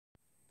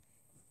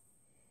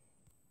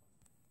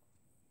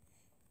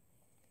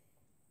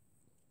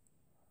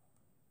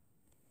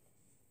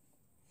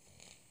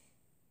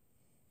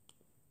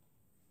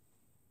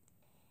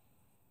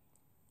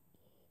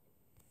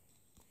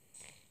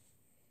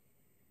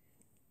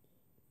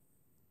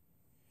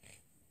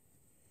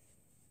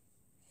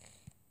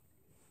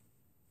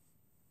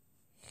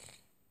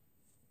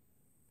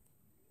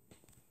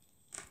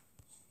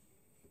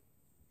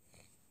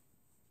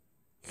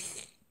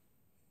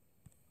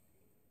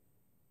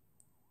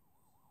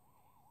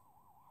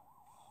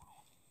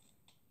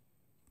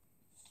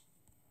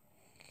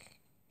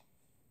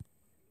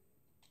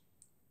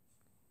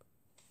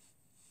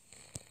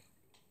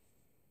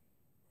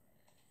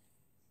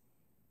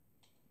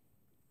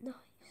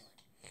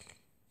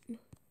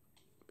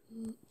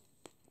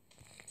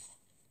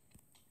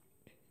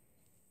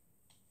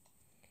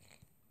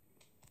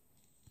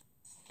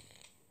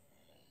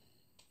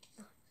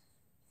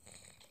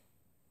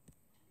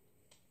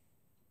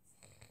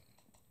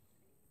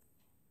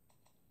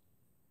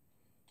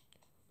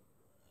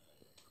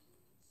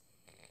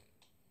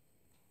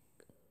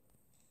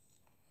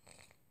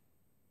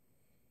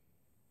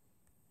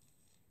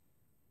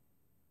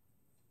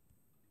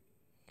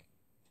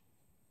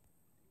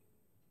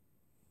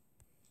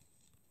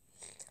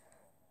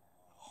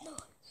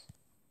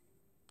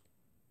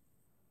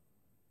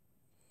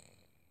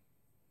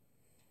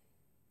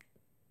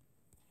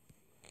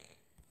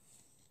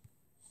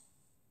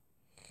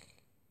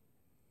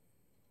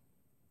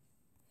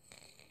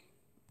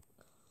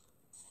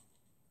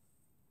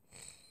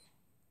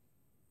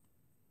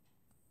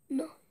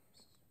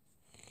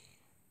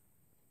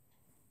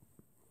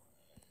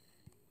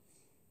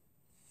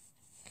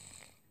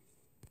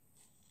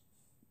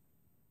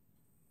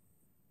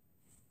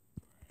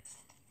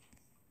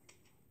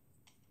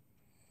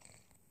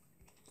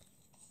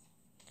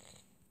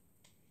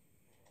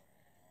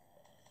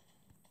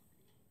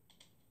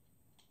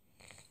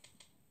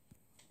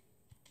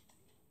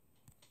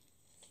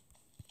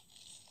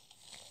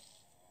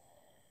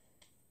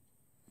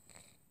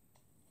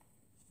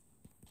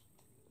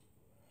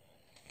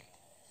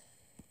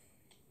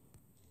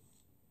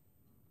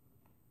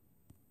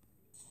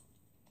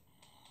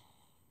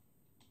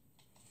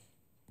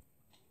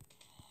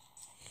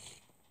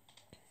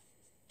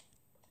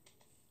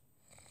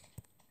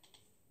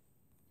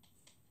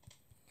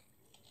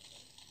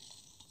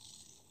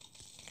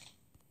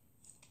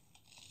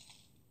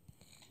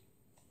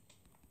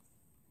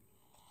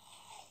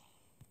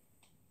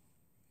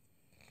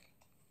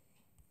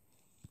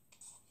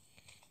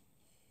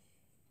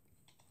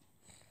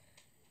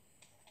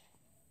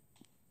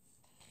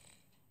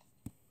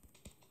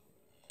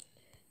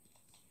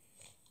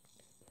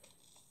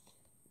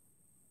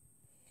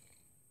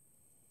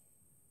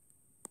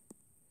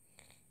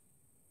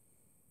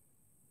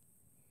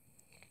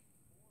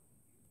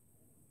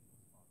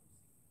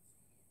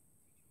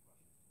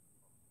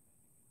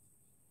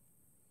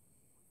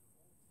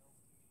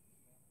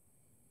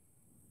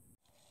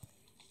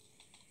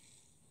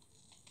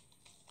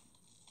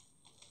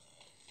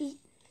Eat.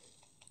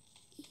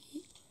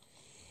 Eat.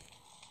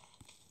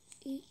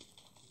 Eat.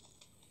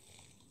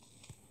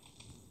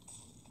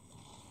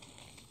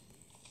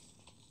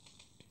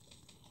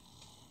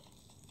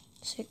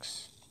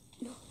 6.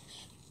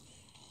 Nice.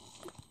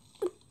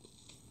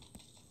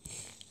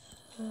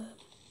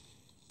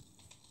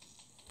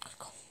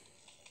 Go.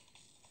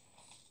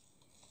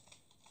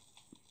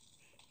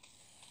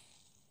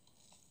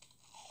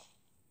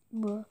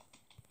 Bruh.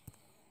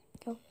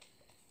 Go.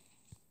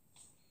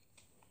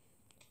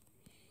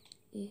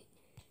 Eat.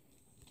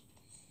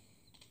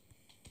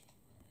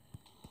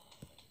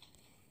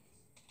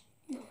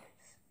 Nice.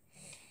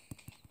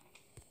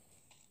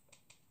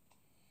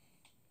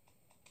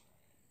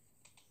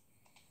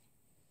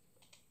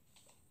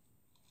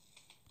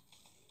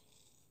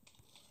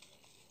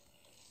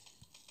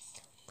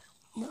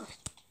 Nice.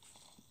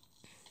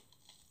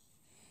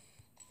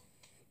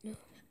 Nice.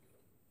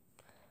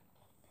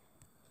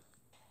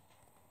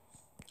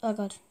 Oh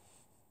god.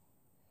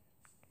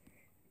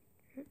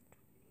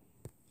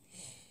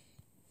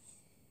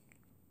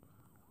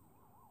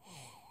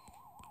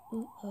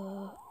 Ooh,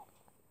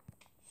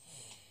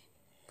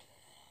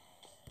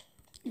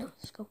 no,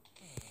 let's go.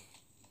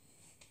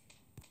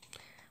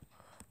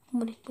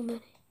 Money, money.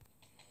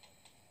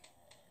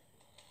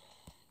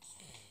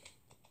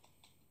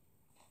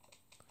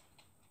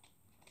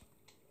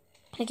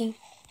 Clicking.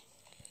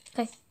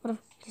 Okay, whatever.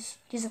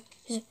 Use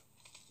it.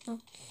 No.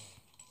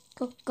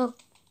 Go.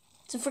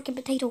 It's a freaking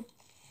potato.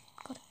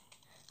 God.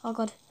 Oh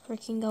god,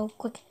 freaking go.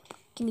 Quick.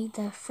 Give me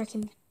the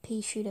freaking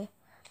pea shooter.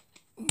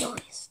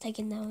 Nice.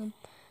 Taking down them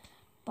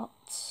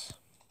bots.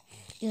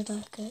 Yeah,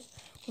 that good.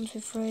 1, 2,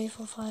 3,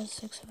 4, 5,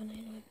 6, 7,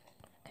 8, 9.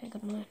 Okay,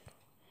 got 9.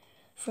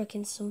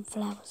 Freaking some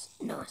flowers.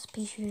 Nice.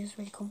 Pea shooter is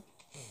really cool.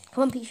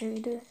 Come on, pea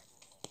shooter, do it.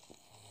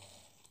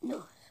 Nice.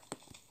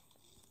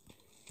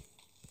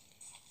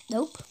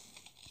 Nope.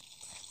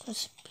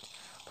 Let's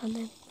plant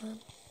them.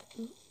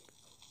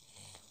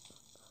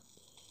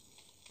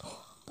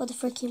 But the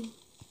freaking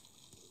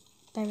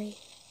berry.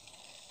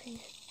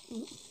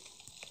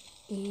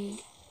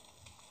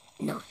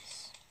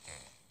 Nice.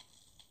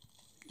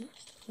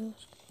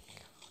 Nice.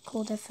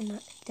 Cool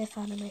death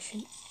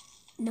animation.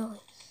 Nice.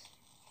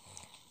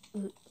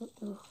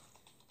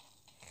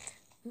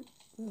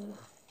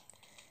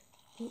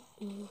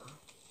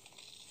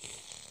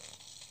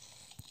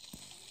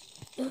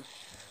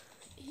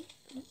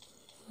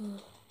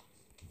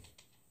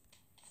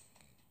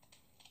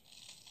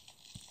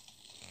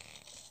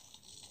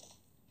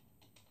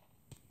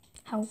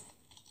 How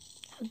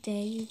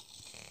dare you?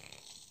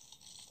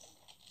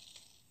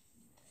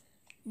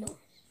 No.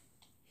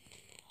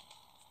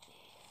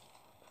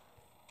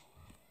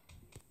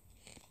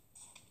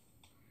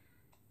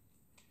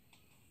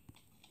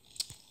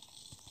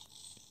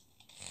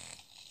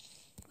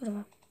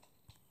 Whatever.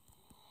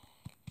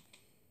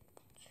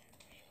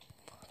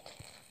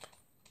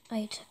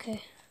 8,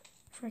 okay.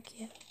 Frick,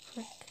 yeah.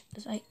 Frick.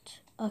 There's 8.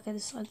 Okay,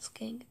 this side's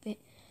getting a bit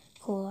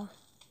cooler.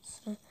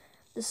 So,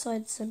 this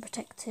side's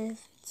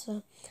protective. It's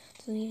doesn't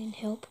need any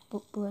help.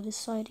 But this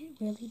side, it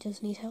really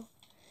does need help.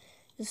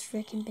 This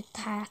freaking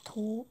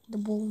potato, the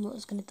walnut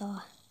is gonna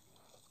die.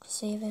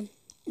 Save him.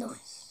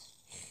 Nice.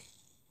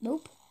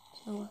 Nope.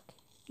 It's not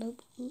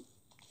working.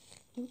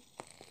 Nope.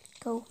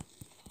 Go.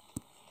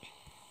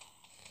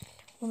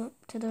 One up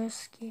to the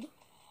rescue.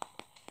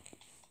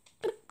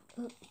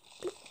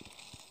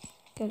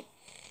 Good.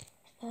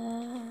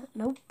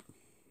 Nope.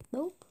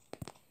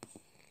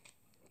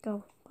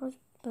 Go.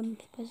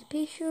 Where's the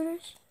pea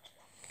shooters?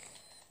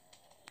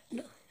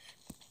 Nice.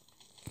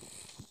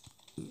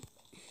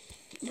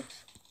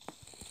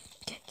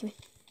 Okay, give me.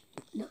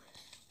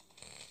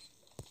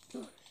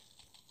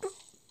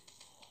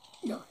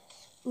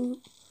 Nice. Ooh.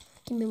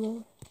 Give me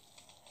more.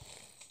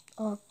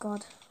 Oh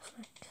god.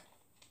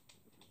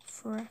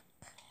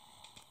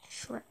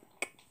 Shrek.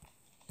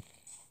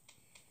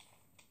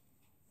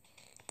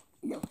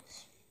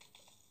 Nice.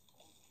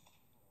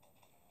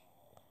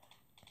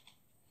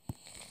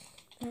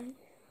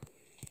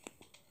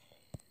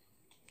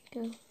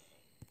 Go.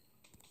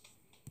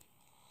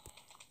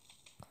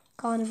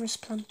 Carnivorous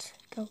plant.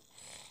 Go.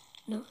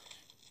 No.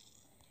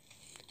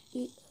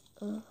 Eat.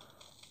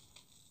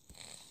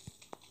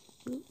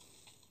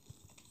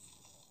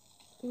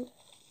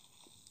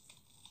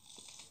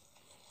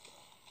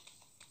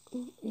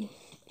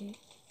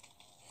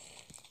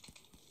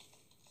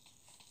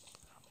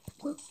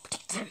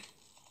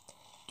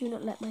 Do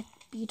not let my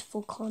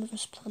beautiful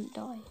carnivorous plant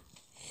die.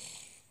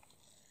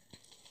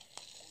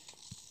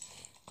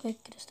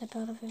 Quick, get a step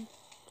out of him.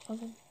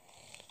 Okay.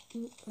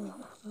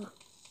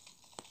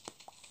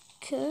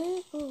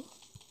 Okay.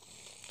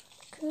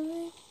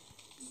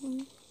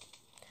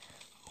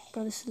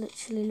 Bro, this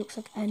literally looks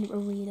like an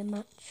arena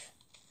match.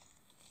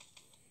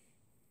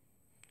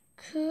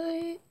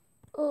 Okay.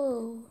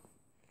 Oh.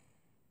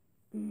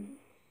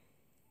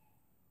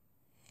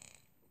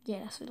 Yeah,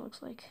 that's what it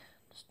looks like.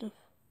 Stuff.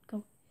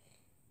 Go.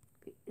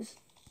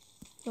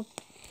 Nope.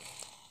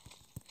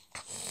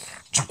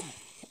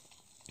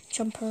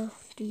 Jumper,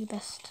 do your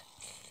best.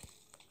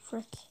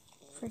 Frick,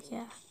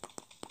 yeah.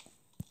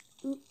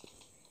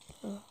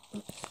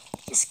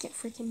 Just get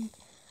freaking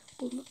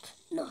walnut.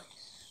 Nice.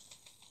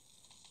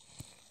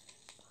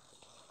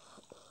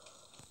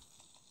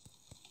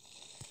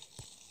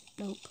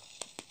 Nope.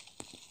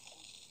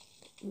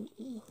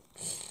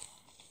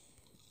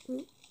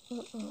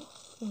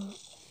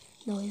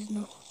 No, he's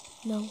no.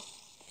 No.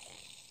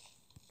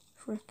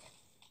 Frick.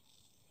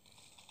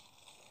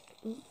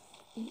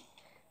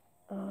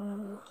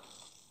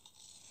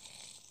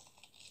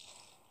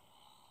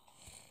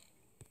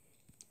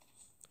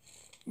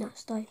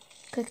 Nice, die.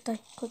 Quick, die.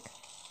 Quick.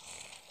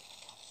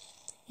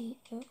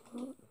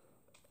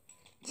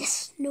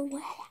 Yes, no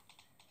way.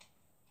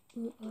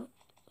 Okay,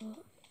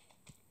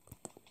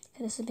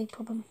 this is a big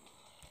problem.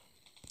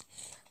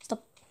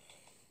 Stop.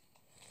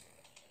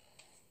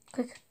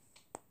 Quick.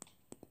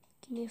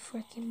 Give me a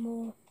freaking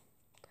more.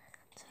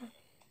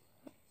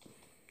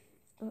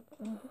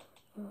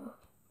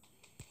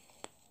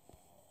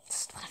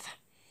 Just whatever.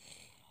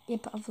 Yeah,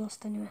 but I've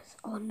lost anyways.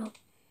 Oh no.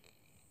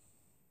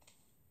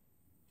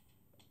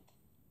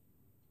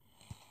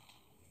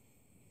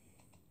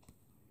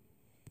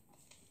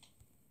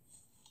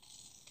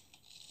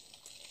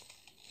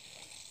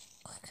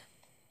 Quick.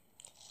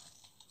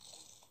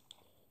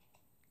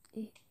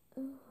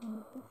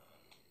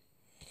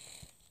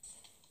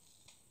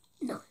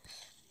 No.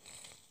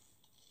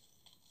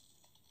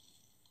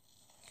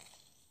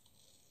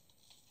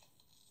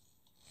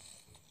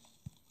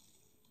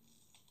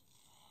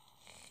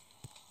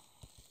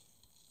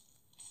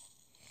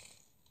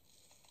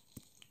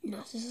 No,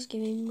 this is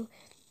giving me...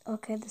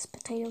 Okay, this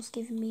potato's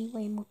giving me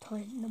way more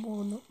time than the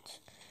walnut.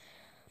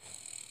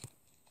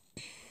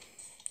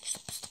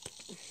 Stop.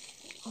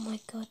 Oh my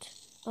god.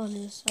 Oh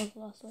no, this is the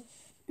last one.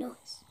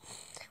 Nice.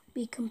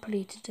 We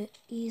completed it.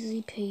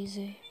 Easy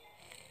peasy.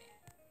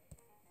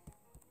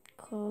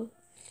 Cool.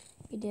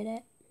 We did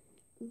it.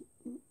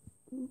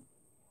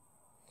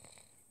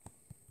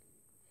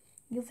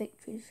 Your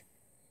victories.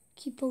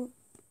 Keep on.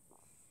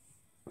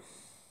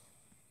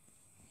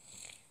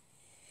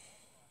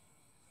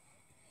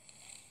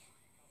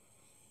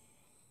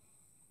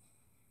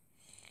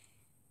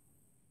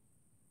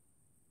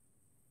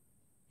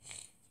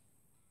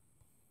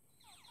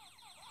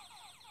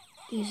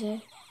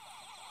 Easy.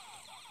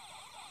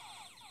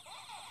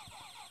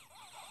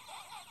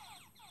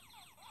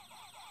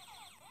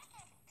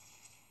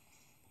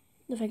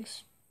 No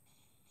thanks.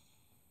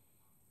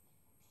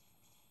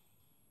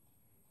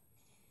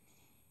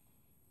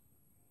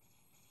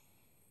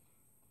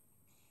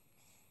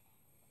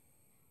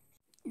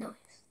 Nice.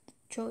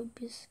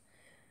 Champions.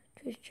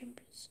 Treasure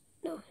champions.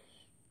 Nice.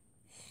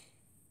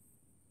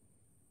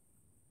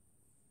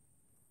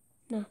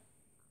 No.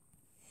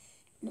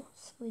 No,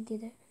 so we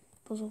did it.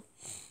 Puzzle.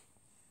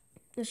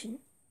 Listen.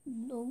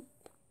 Nope.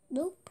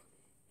 Nope.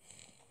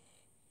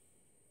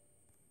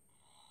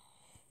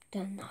 The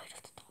Night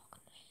of the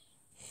Darkness.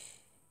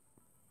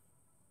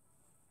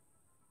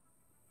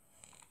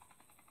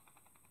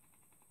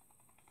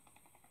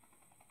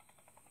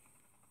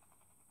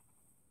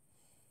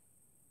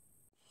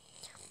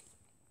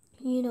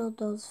 You know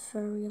those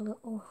very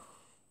little...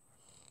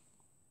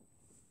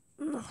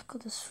 Oh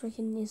god, this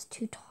freaking is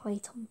too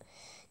tight on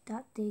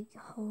that dig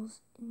holes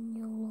in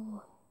your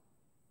lower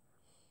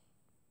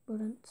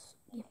rodents.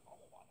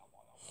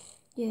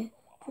 Yeah,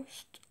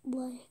 just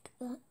like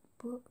that,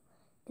 but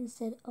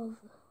instead of...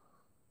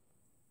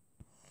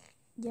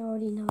 You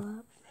already know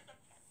that.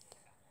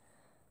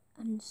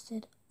 And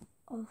instead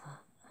of a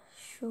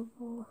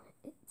shovel,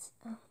 it's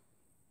a...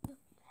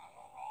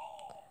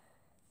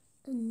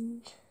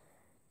 And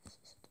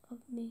instead of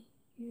me,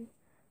 you,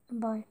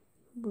 and bye,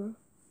 bro.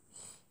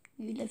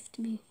 You left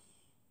me.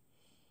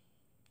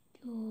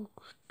 Oh,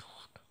 God.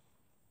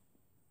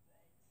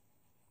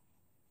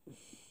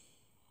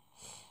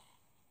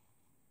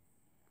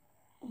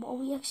 What are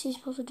we actually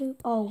supposed to do?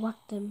 Oh,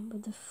 whack them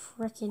with the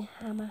freaking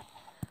hammer.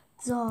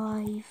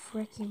 Die,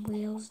 freaking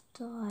wheels,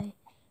 die.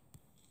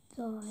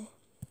 Die.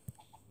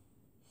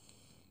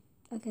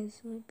 Okay,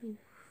 this might be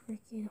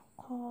freaking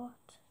hard.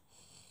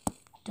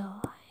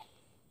 Die.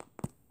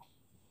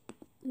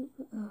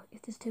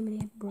 If there's too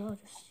many, bro,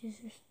 just.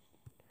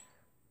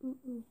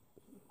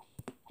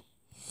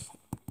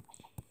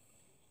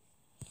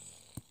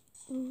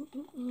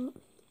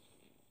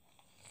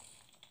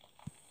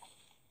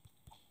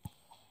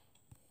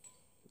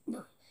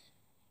 Nice.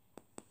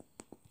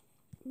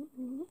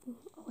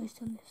 Always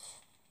done this.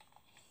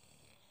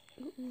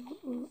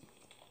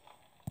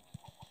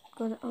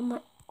 God, oh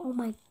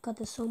my god,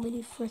 there's so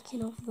many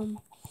freaking of them.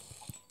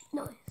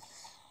 Nice.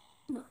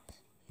 Nice.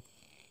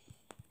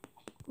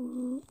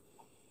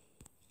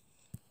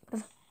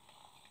 Nice.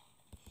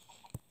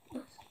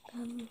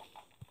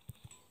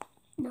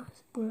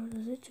 Nice, bro,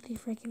 there's literally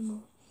freaking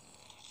more.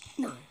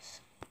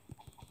 Nice.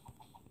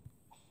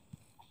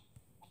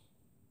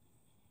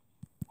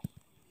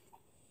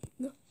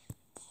 No.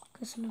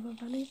 Guess another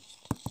bunny.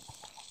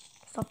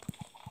 Stop.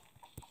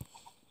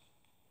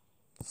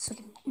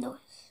 Second.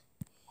 Nice.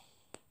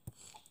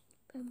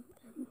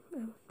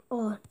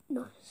 Oh,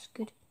 nice.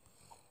 Good.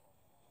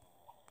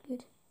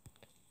 Good.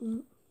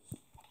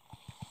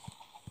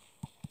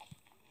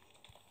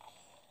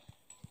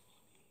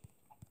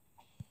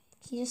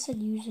 He just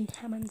said using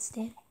hammer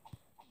instead,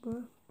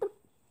 bro.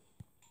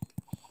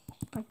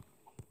 Like,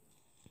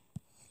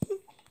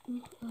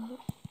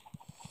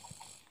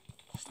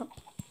 stop.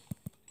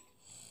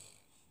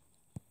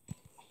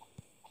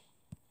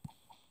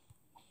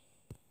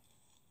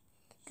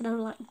 I don't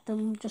like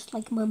them just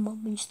like my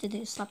mom used to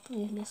do,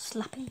 slapping me,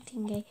 slapping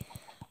thing.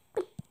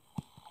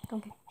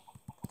 Okay.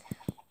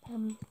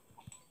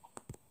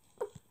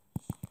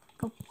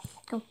 Go,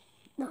 go.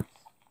 Nice.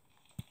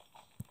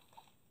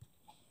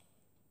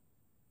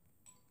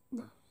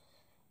 No.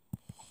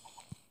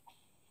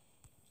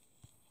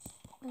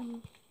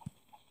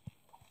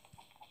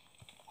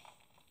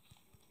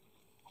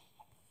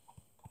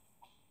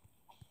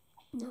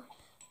 No.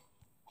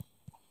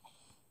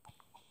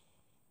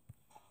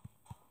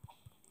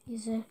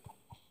 Easy.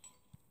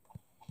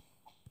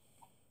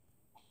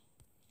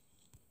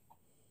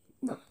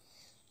 No.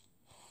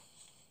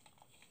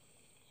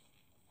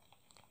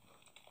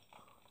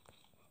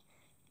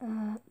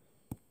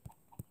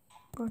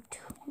 Bro,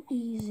 too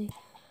easy.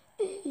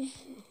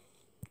 Easy.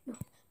 No.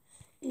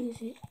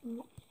 Easy.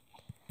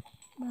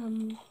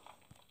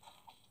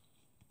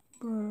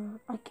 Bro,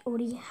 I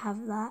already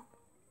have that.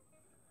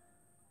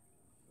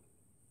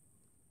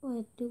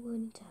 Wait, do I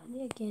need to have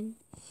it again?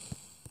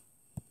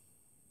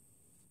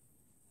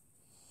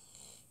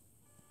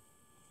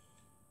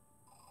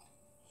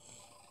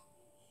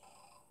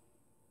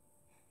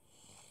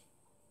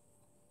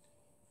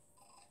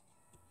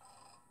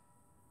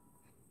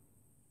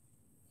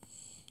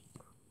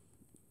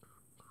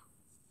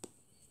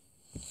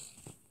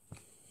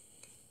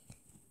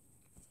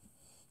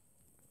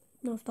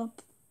 No,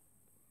 stop.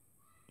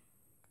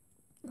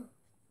 No.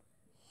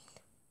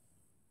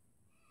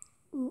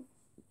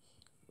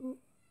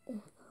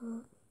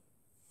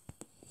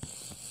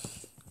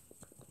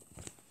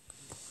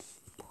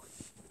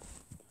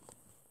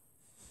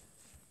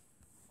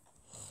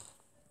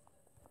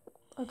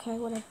 Okay,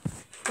 whatever.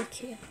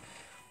 Okay.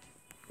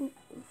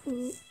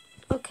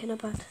 Okay,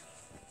 not bad.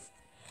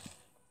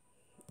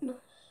 No.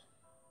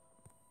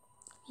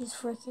 He's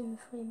freaking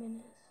 3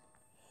 minutes.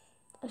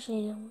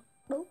 Actually, no.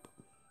 Nope.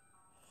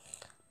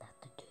 Have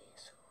to do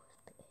this.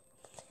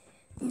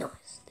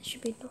 Nice. This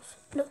should be enough.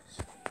 Nice.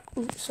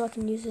 So I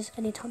can use this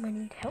anytime I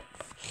need help.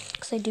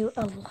 Because I do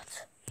a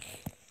lot.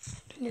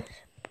 Yes.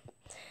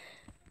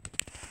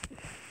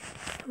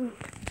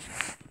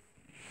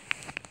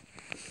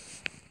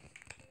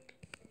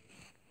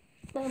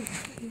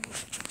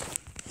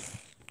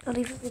 I'll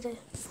leave it with it.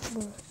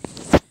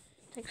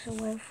 Takes a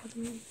while for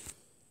them.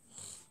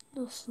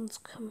 The sun's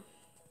come.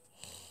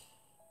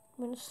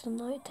 When it's the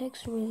night, it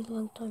takes a really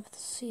long time for the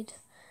seed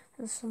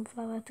for the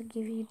sunflower to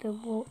give you the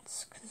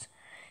warts. Because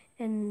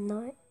in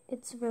night,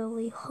 it's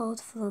really hard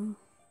for them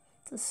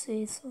to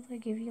see, so they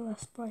give you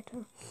less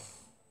brighter.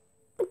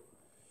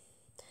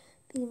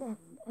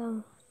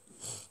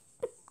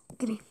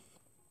 Giddy.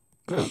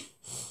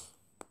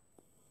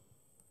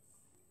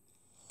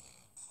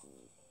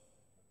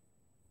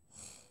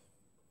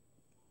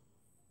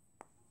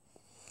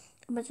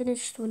 Imagine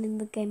it's just winning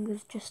the game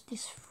with just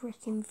these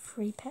freaking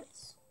 3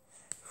 pets.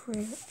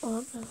 3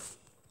 aren't there?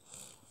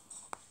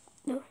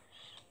 No.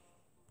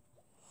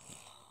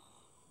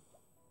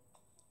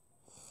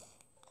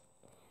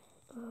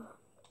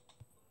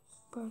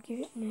 Bro, give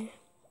it me.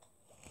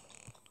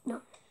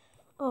 No.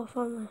 Oh,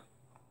 finally.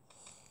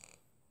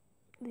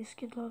 These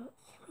skid lots.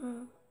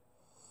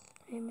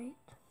 Hey, mate.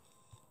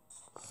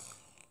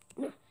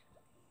 No.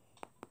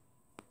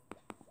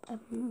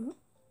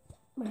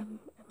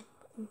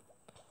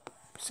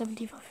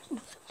 75.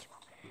 No, 75.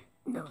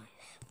 Nice.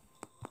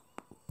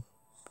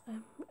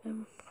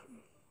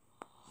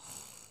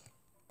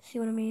 See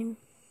what I mean?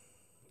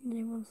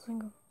 Only one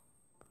single.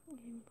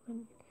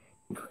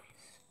 Nice.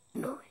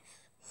 Nice.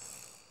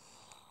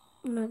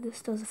 No,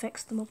 this does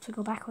affect the mob to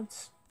go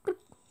backwards.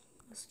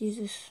 Let's use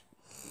this.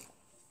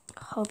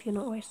 Hope you're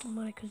not wasting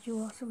money because you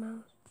are some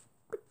hours.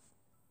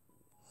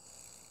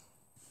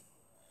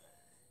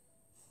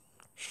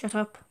 Shut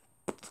up.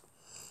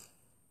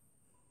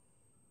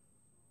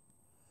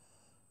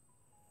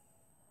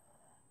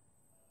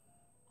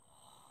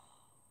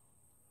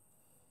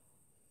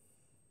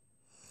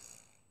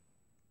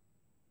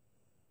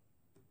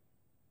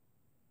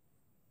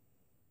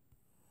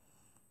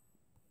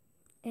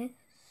 S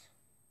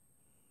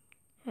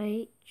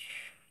H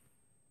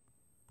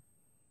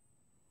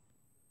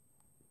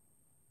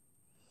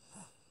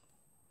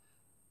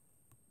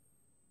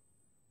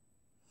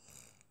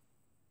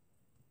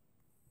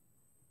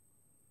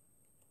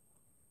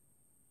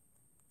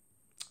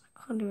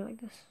I can't do it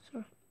like this,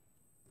 sorry.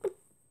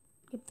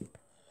 Yep.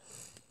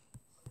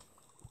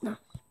 Nice,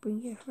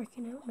 bring your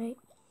freaking out, mate.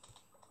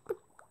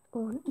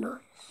 Oh, nice.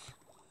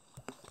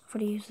 I've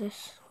already used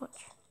this,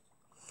 watch.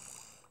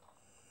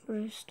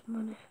 Waste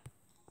money.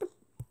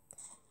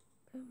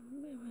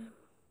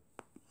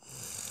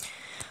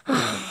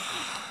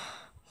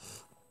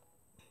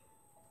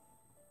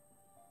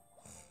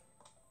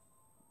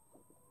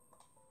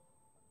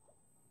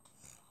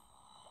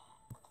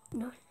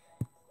 No.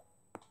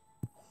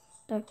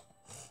 No.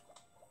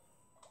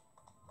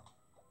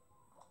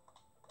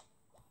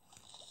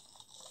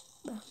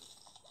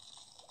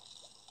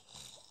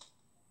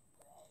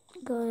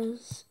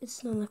 Guys,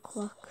 it's 9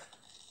 o'clock.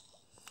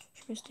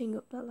 Should we staying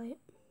up that late?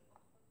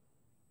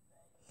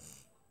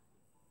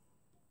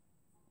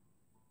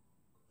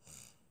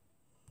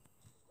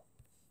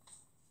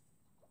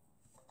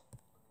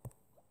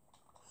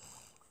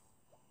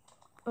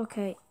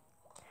 Okay.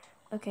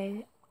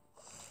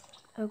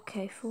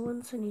 For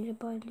once I need to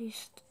buy at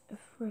least a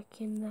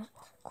freaking that.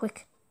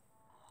 Quick.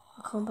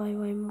 I can't buy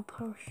way more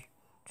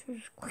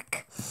parachutes.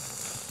 Quick.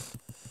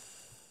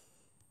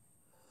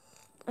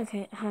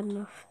 Okay, I had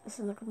enough. This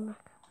is not coming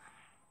back.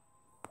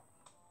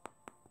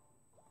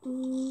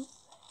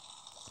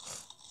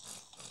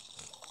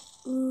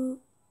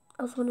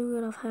 I was wondering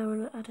what I've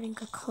had adding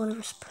a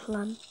carnivorous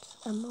plant.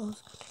 I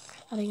was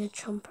adding a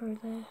chomper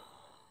there.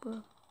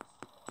 Bro.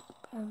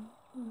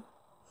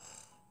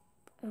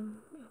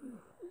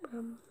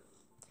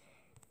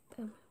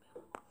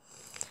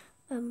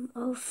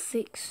 I'll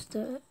fix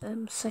the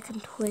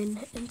second twin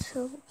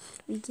until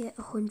we get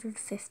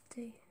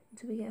 150.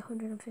 Until we get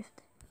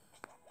 150.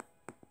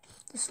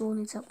 The slow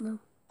needs help now.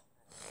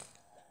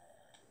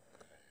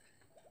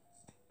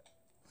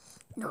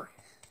 No.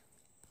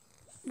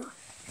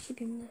 Keep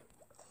him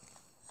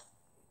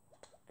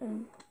there.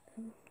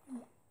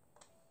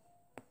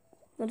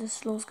 Now the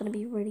slow's gonna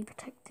be really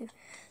protective.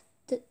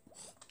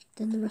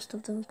 Than the rest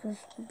of them, because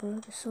bro,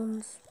 the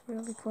sun's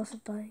really close to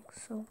dying.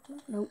 So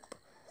nope.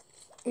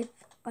 If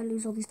I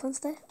lose all these plants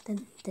there,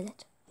 then dead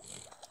it.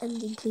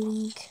 And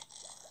including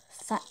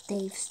Fat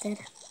Dave's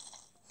dead.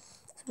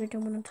 So we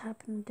don't want it to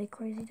happen to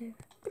Crazy Dave.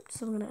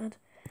 So I'm gonna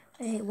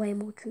add way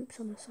more troops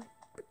on this side.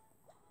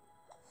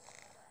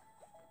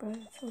 Bro,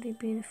 it's already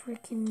been a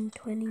freaking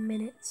 20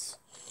 minutes.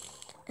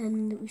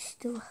 And we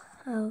still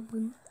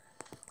haven't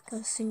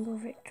got a single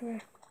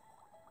victory.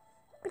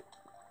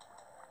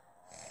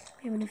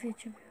 We have a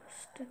future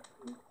still.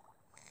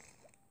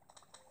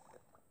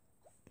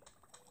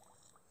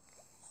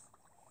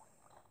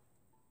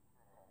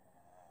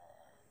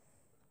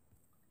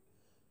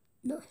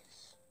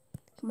 Nice.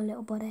 My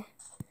little buddy.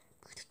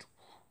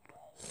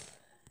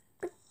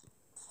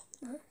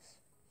 Nice.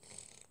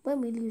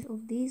 When we lose all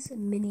these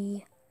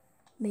mini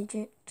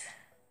midget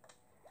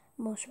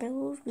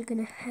marshmallows, we're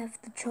gonna have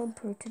the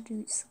chomper to do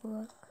its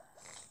work.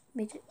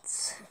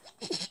 Midgets.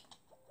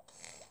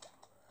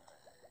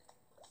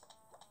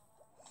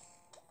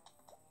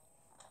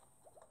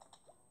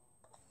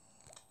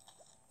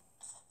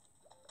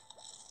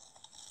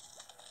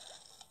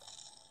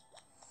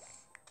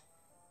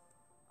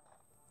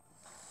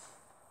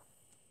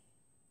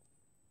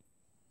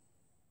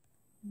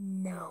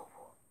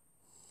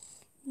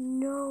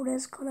 No,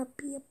 there's gonna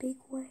be a big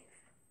wave.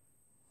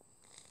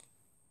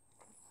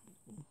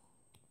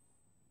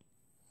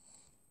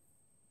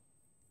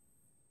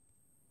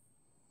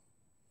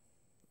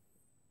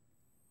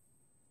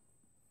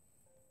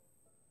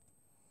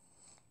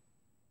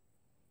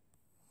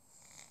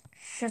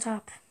 Shut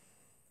up.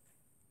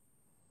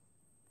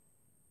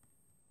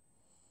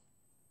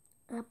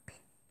 Up.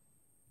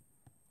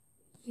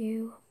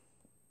 You.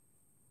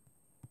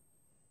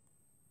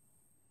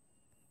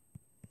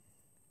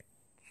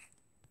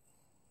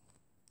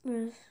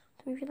 Yes,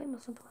 to me feel like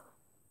nothing below.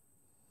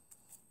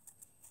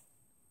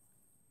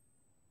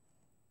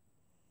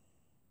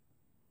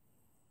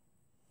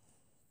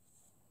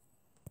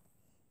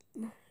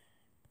 No.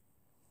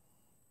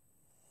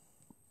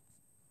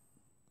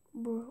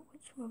 Bro,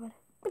 what's wrong about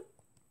it?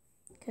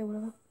 Okay,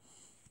 whatever.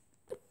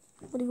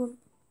 What do you want?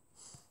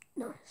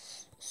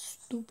 Nice.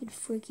 Stupid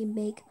freaking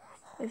big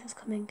wave is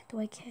coming. Do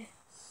I care?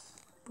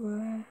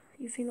 Bruh,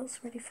 you think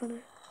that's really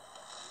funny?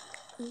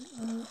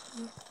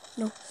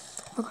 No.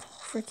 Oh god,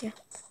 frick yeah.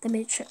 The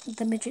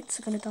midgets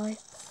are gonna die.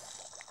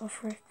 Oh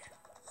frick.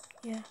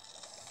 Yeah.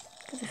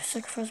 Gotta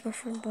sacrifice my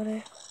friend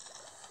buddy.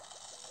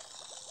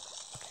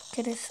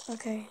 Get this.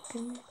 Okay.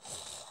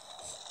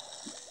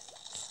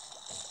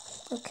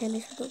 Okay, at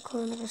least we got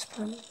carnivorous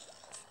plant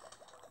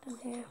in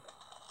here.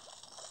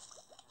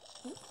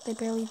 They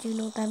barely do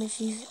no damage,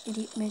 these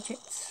idiot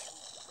midgets.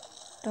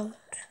 Don't.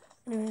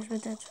 Anyways, we're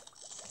dead.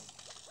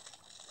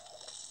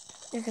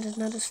 Look at it,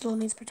 now the slow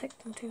needs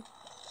protecting too.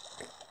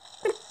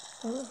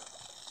 Oh.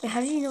 Wait, how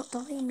did you not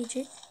die,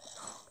 midget?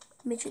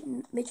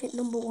 Midget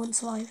number 1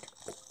 survived.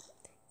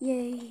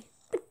 Yay.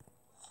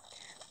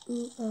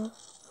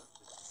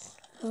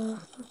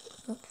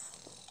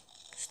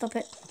 Stop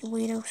it, you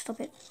weirdo, stop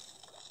it.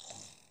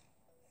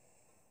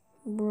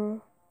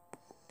 Bruh.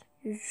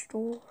 You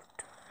stole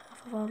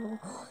half of our law.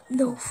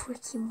 No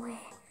freaking way.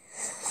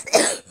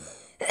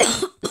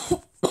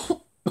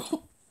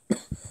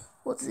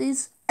 What's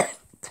this?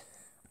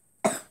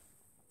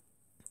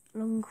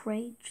 Long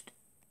raged.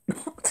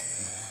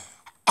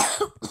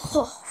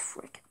 Oh,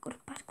 frick, I've got a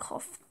bad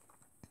cough.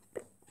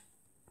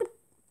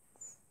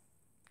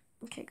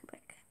 Okay, go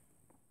back.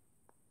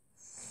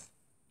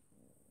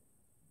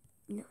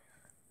 No.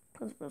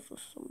 Plants versus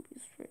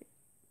zombies, right?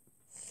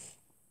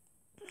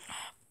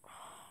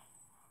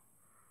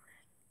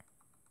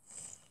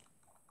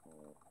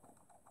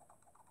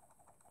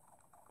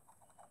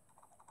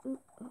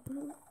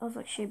 I was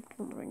actually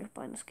wondering if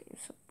buying this game,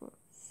 so bro.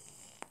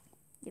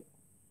 Yep.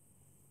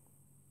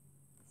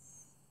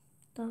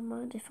 Don't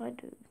mind if I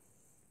do.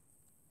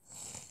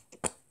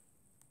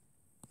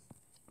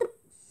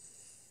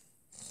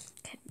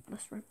 Okay,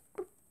 let's run.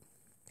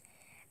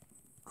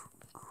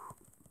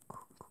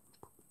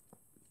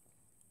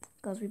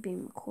 Guys, we've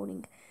been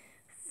recording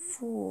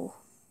for...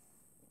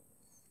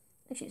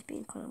 Actually, it's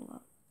been kind of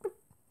loud.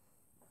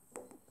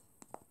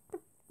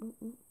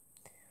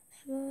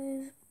 So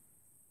guys,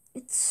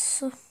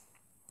 it's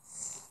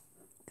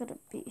gonna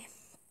be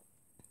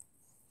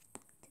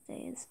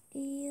today's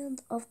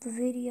end of the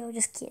video.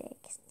 Just kidding.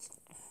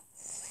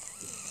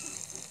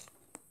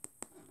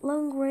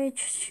 Long range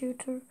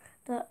shooter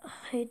that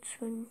hates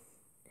when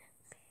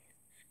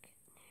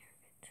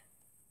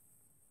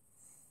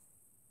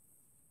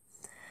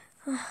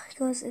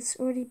guys, it's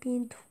already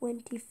been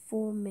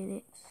 24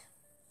 minutes.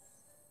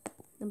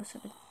 Number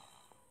 7.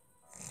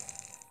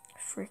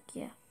 Frick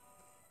yeah.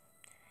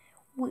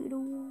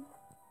 Widow.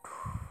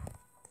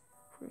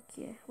 Frick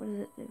yeah. What does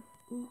it do?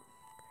 Ooh.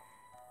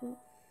 Ooh.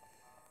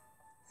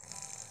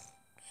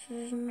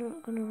 She's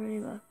not gonna really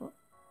like, but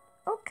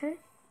okay.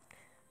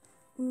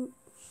 Ooh.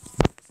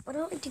 I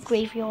don't like the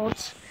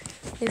graveyards.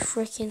 They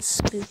freaking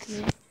spook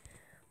me.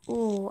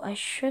 Oh, I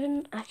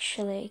shouldn't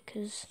actually,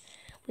 because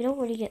we don't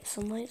really get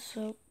sunlight,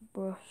 so,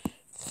 bro.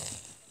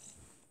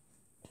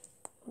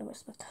 I'm gonna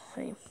waste my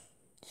time.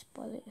 Just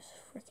buy this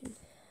freaking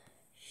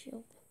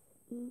shield.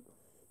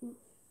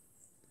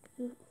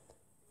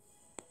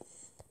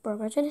 Bro,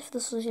 imagine if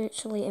this was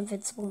actually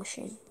invincible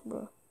machine,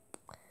 bro.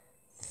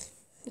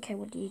 Okay,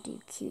 what do you do,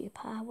 cutie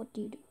pie? What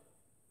do you do?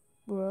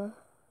 Bro.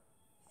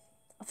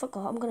 I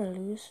forgot, I'm gonna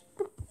lose.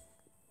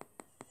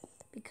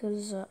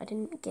 Because I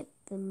didn't get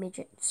the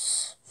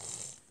midgets.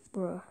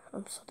 Bro,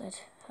 I'm so dead.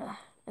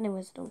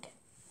 Anyways, don't care.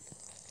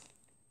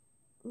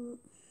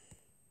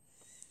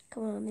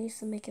 Come on, I need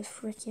to make a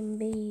freaking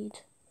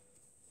bead.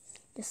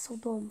 It's so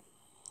dumb.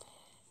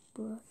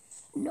 Bro.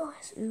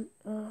 Nice.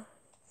 I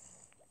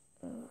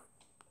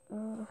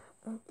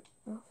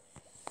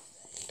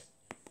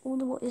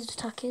wonder what his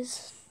attack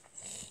is.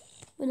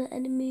 When an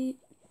enemy...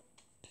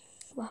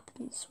 What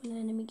happens when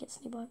an enemy gets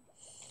nearby?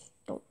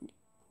 Don't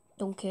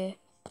care.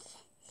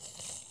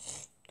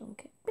 Don't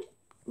care.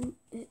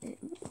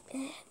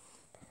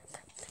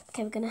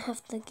 Okay, we're gonna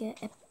have to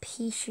get a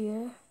piece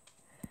here.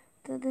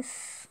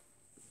 This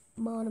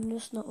mod, I'm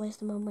just not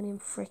wasting my money on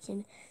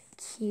freaking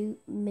cute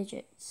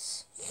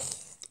midgets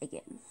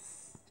again.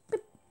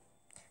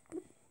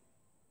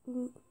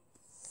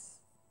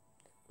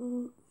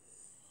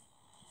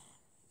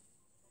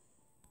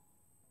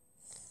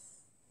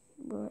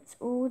 Bro, it's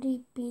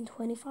already been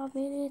 25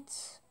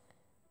 minutes.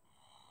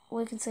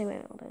 Or you can say right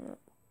now, I don't know.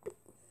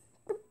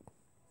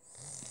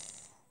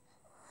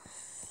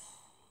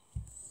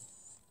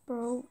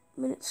 Bro,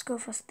 minutes go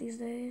fast these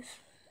days.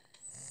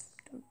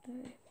 Don't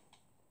they?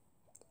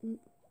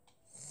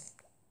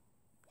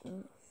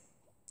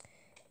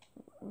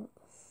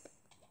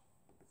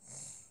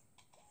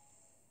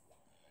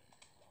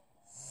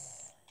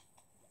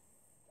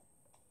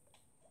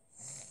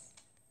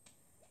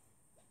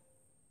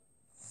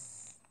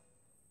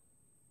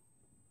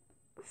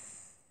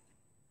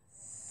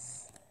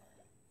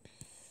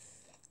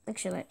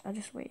 Actually, like, I'll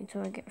just wait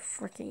until I get a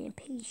freaking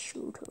MP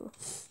shooter.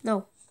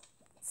 No.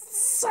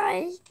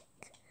 Psych!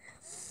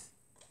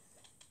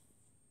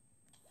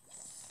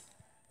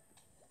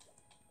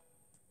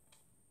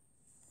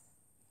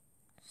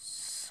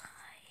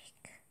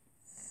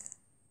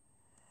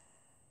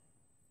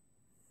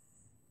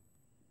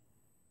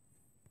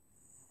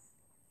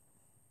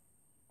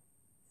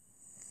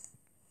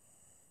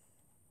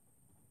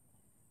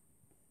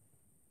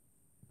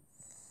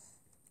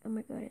 Oh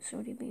my god, it's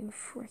already been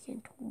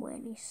freaking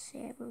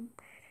 27 minutes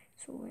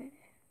already.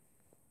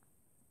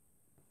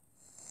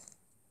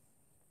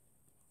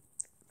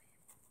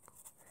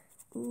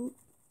 Ooh,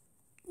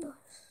 nice.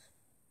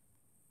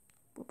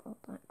 What about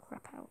that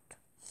crap out?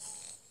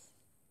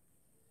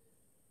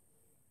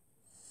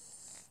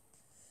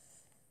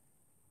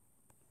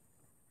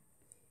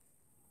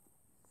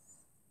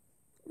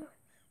 Nice.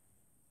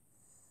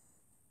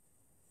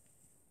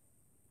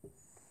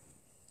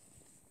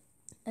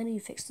 I need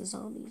to fix the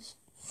zombies.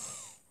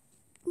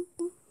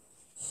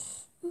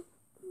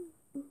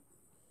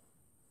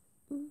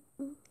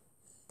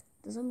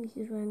 The zombie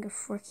who's wearing a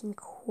freaking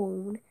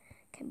cone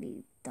can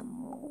be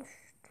demolished.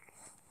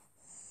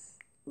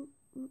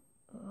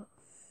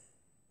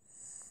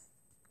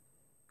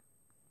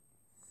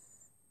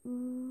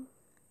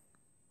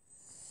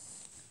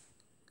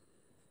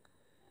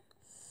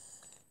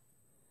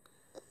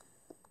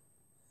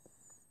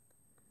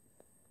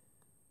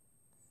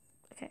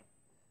 Okay.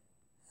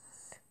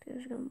 This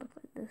is gonna look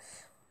like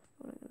this.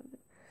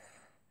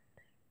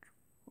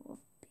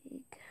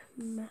 Big,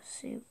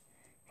 massive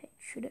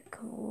head that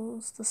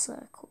covers the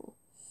circle.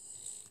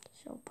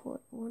 So I'll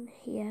put one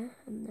here,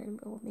 and then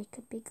we'll make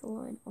a big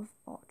line of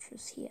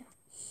archers here.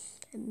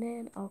 And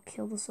then I'll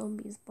kill the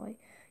zombies by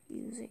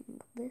using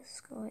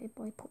this guy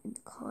by putting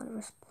the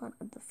carnivorous plant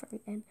at the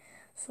very end.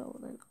 So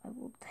then I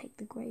will take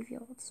the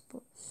graveyards,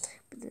 but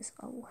with this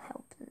I will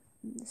help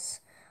this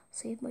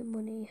save my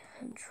money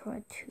and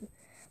try to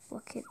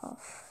fuck it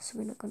off. So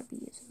we're not gonna be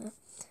using that.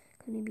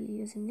 Gonna be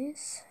using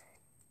this.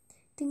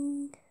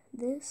 Ding,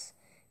 this,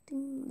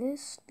 ding,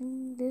 this,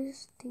 ding,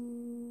 this,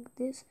 ding,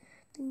 this,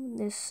 ding,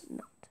 this.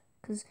 Not.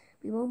 Because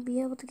we won't be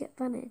able to get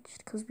Vantage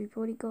because we've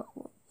already got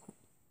one.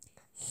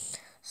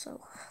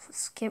 So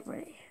let's get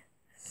ready.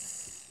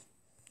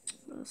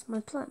 That's my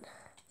plan.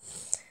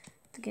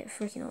 To get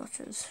freaking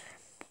archers.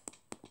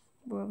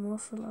 Bro, I'm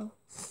also low.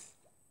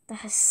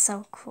 That is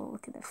so cool.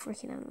 Look at the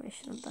freaking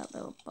animation of that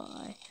little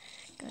guy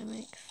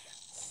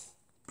makes.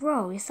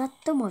 Bro, is that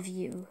dumb of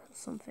you or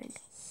something?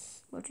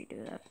 Why'd you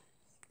do that?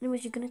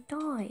 Anyways, you're gonna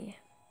die.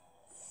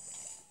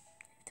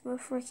 My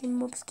freaking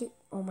mobs get.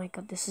 Oh my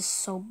god, this is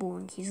so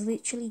boring. He's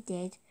literally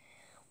dead.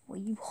 Why are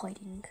you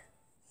hiding?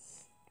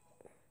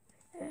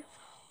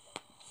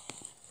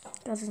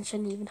 Guys, I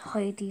shouldn't even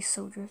hide these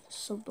soldiers. They're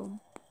so dumb.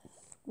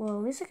 Well,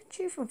 at least I can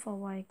shoot from far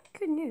away.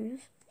 Good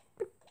news.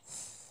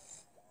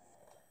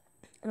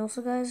 And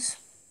also, guys,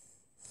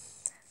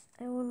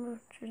 I wanna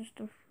change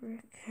the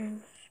freaking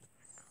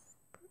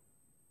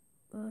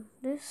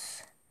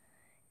this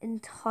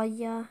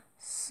entire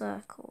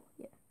circle.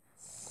 Yeah,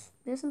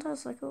 this entire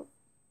circle.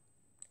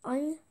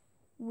 I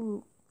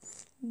will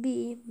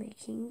be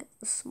making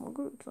a small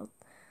group of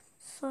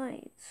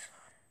sides.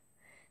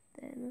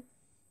 Then,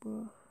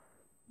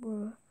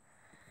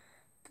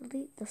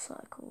 delete the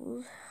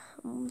circles.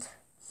 And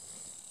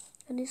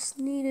I just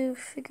need to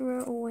figure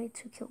out a way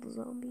to kill the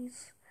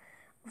zombies.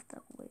 Of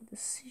that way,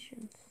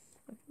 decision.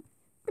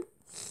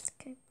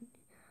 Okay, what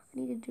I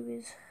need to do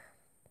is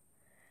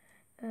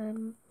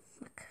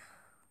look.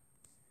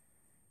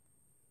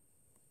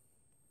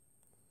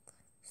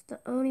 It's the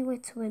only way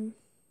to win.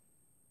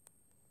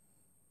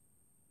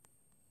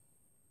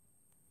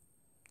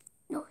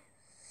 No.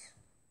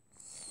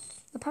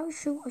 The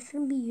parachute I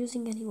shouldn't be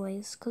using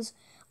anyways, because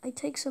it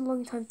takes a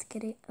long time to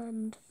get it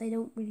and they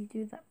don't really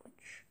do that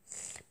much.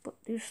 But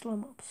do slow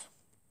mobs.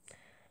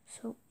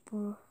 So,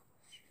 bro.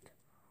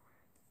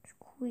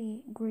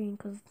 Green,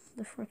 because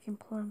the freaking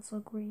plants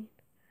are green.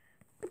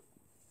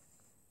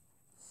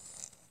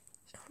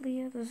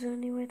 Clear, there's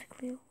any way to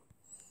clear?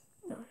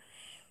 No.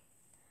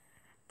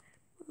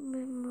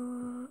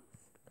 Remember,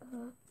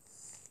 no.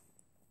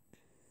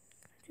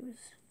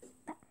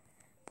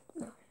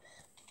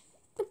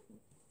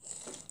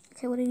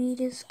 Okay, what I need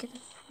is get a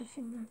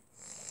freaking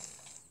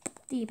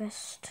the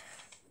best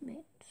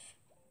mates.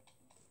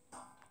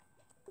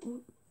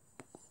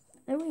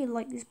 I don't really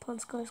like these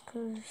plants, guys,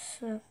 because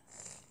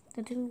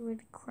they're doing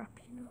really crap,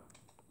 you know.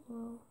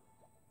 Well,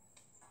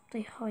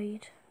 they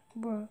hide.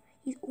 Bro,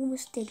 he's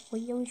almost dead. Why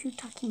aren't you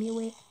attacking me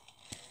away?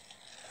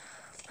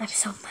 I'm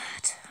so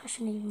mad. I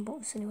shouldn't even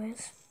bought this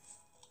anyways.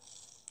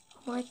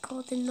 Oh my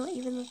god, they're not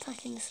even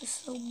attacking. This is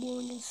so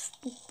boring and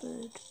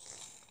stupid.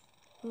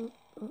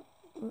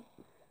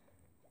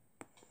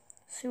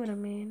 See what I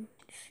mean?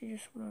 See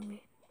just what I mean?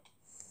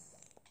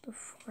 The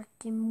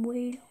freaking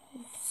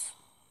whales.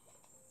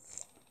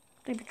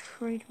 They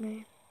betrayed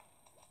me.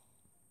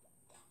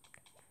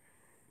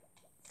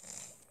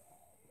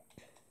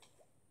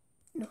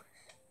 No.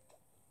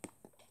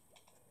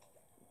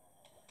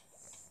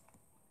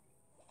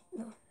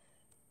 No.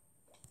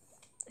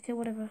 Okay,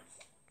 whatever.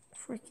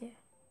 Frick yeah.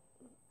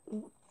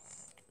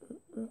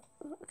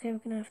 Okay, we're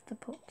gonna have to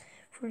put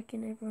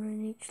freaking everyone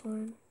in each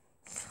line.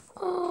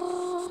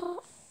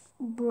 Oh,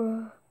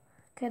 bruh.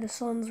 Okay, the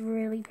sun's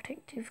really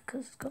protective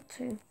because it's got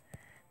two.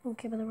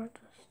 Okay, but the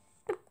raptors.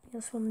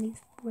 This one needs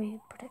way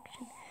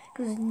protection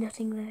because there's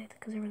nothing there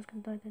because everyone's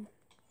gonna die then.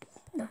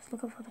 Nice,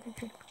 look how far they can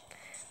shoot.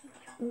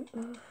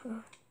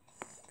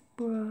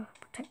 Bruh,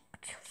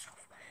 protect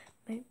yourself.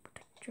 Mate,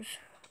 protect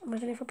yourself.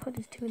 Imagine if I put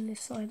these two in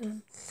this side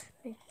and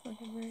make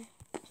fucking way.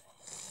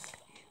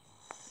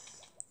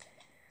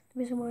 The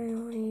reason why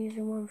I'm only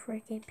using one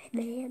freaking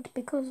plant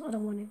because I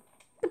don't want him.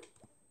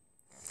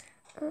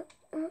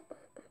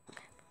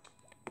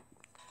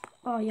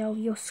 Oh, yo,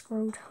 you're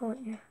screwed,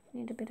 aren't you?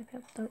 Need a bit of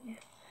help, don't you?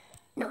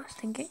 Nice,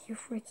 then get your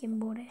freaking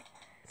body.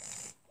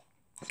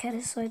 Okay,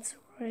 this side's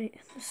right.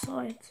 This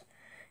side's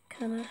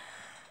kinda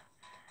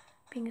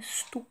being a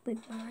stupid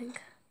man.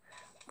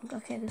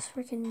 Okay, this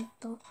freaking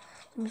door.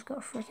 Someone's got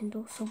a freaking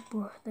door, so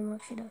bro, they might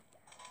actually die.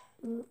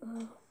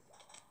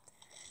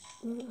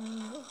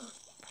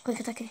 Quick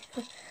attack it.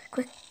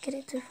 Quick, get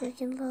it to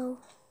freaking low.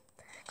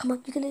 Come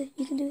on, you can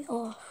do it.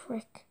 Oh,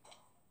 frick.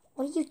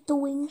 What are you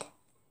doing?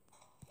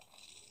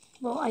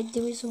 Well,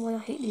 the reason why I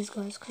hate these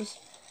guys, because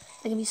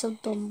they can be so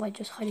dumb by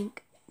just hiding.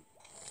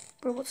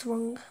 Bro, what's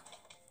wrong?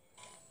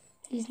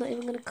 He's not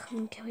even gonna come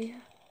and kill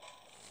you.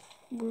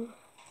 Bro.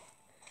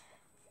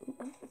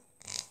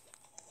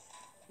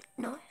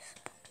 Nice.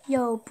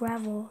 Yo,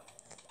 bravo.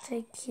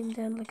 Take him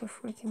down like a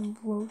freaking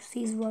roast.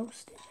 He's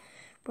roasted.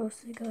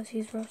 Roasted, guys,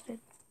 he's roasted.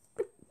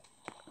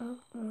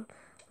 Come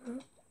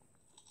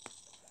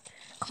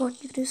on,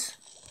 you do this.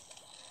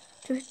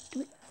 Do it.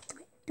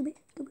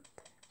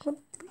 Come on,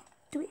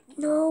 do it.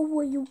 No,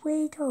 what you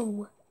wait,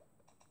 oh.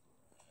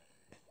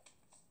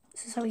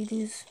 This is how you do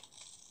this.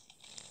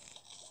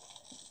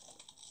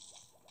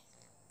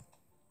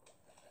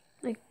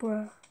 Like,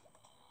 bruh,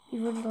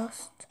 you've already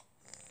lost.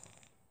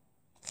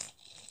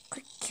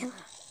 Kill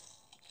her.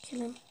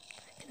 Kill him.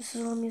 This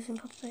is all I'm using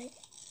for bait.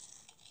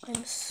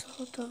 I'm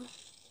so done.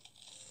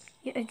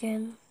 Yet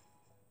again.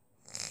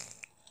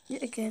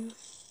 Yet again.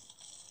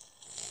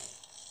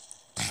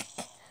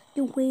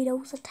 You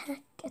weirdos,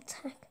 attack,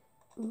 attack.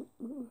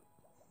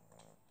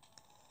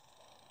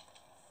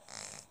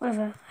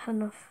 Whatever, had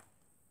enough.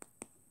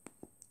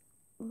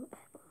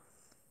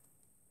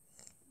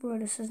 Bro,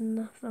 this is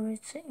enough. Let me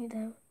sit you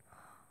down.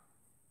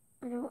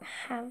 I don't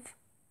have.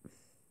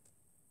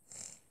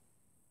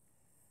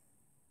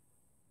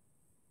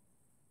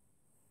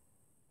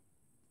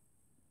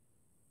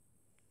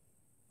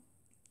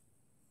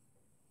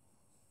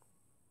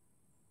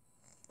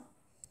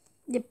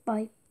 Yep,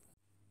 bye.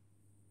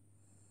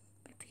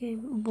 Back to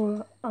game.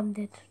 Bro, I'm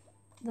dead.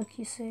 Look,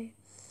 you say.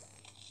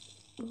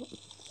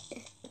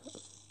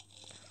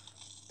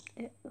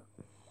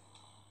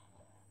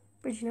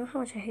 But you know how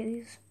much I hate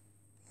these?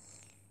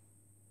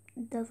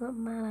 It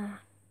doesn't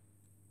matter.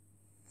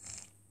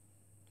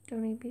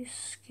 Don't even be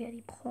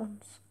scaredy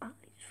pawns at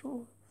least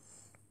for.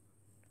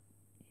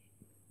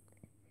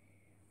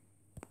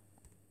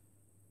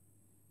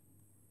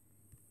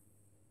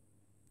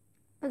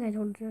 Okay,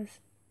 don't do this.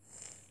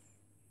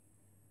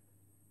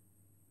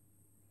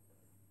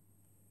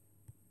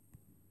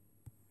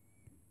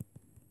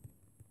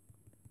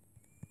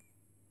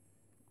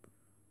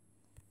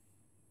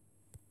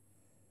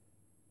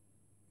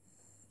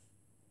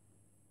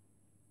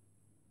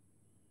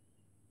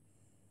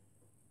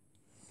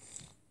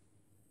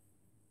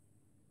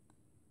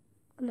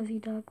 I love you,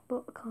 dog,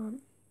 but I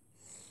can't.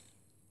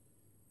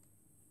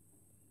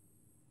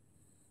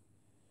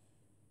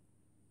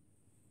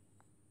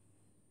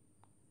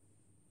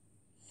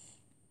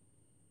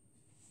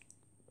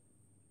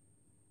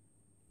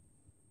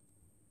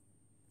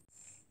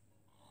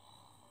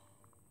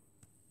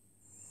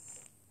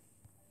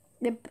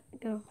 Yep,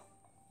 go.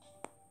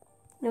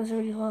 It was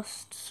already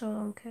lost, so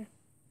okay.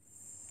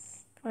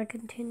 If I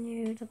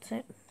continue, that's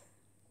it.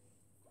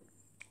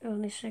 At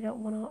least I got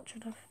one archer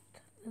left.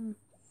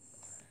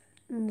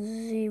 And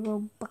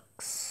 $0.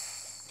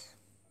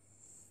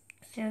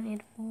 See, I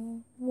need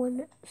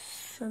one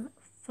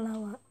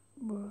sunflower,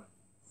 bro.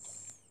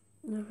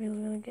 Nothing's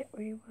gonna get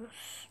way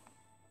worse.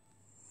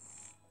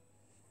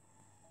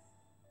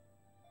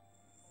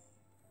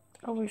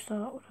 I'll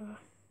restart, whatever.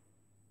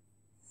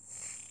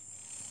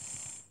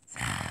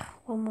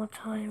 One more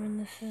time and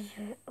this is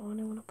it. I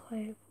only want to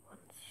play it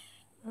once.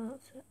 No,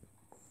 that's it.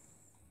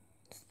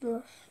 It's the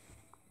last.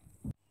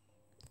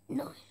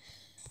 Nice.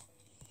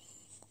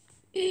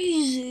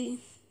 Easy.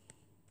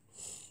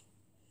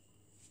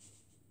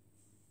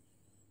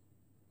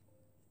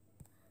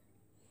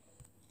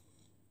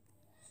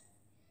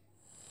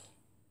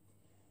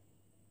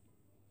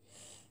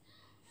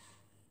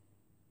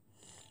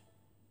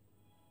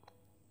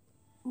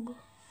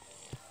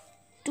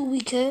 Do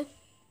we care?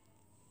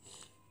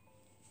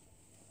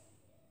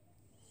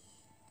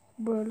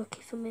 Bro,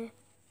 lucky for me.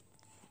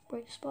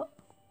 Bright spot.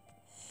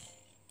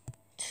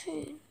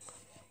 2.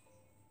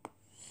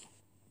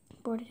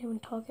 Bro, didn't even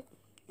target.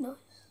 Nice.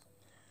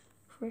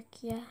 Frick,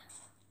 yeah.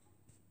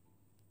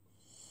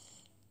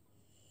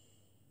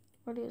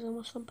 Already was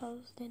almost on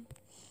powers then.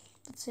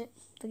 That's it.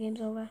 The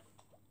game's over.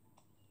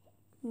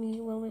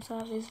 Me will miss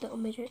out these little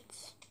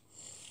midgets.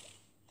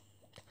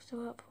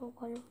 Still up for a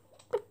while.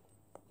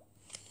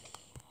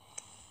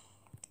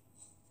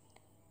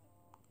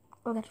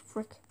 Oh, that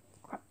frick.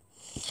 Crap.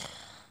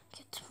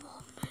 Get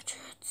more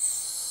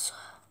midgets.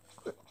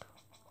 Grip.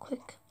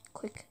 Quick.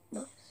 Quick.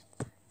 Nice.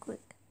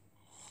 Quick.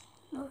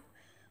 Nice.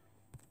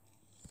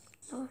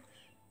 Nice.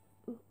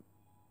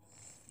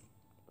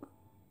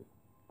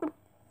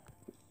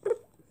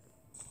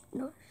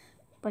 Nice.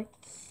 Bye.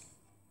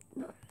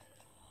 Nice.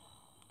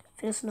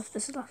 Finish enough.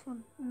 This is the last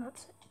one. And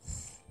that's it.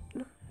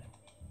 No.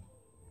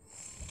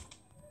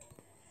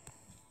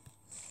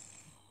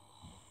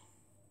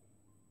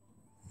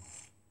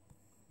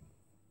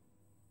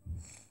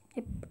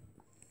 Yep.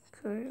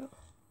 Cool. We're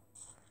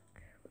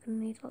gonna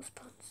need lots of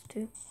plants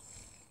too.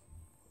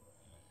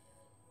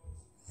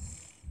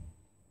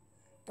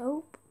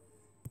 Nope.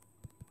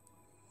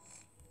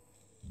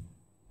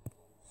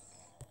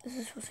 This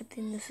is for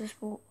something. This is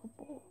for a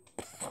ball.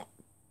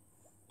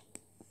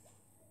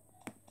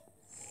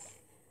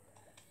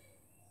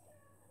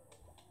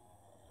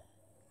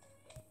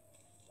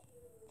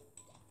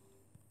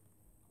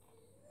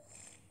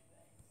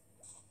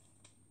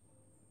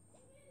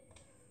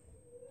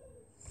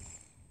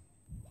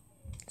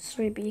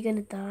 Sorry, but you're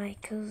gonna die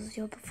because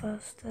you're the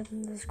first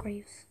and there's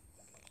graves.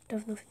 It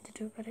has nothing to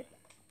do about it.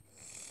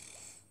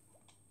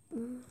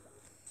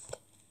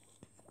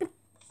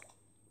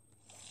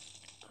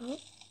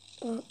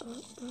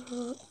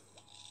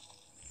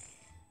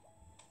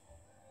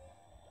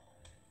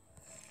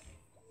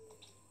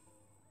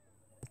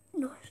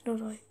 Nice, no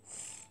die.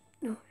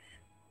 Nice.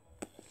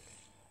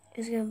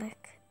 He's going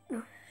back.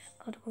 Nice.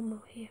 I'll do one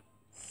more here.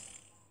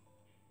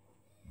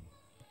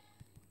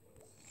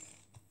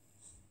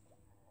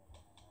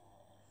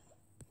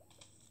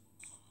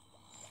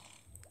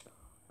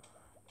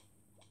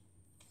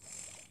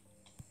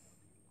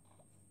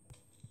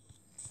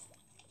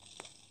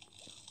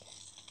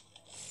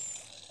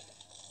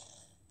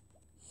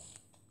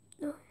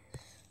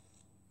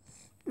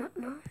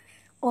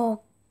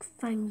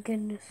 Thank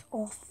goodness.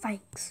 Or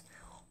thanks.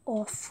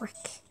 Or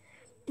frick.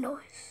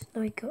 Nice.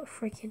 Now we got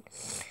freaking.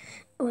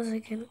 Was it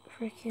again?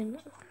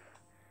 Freaking.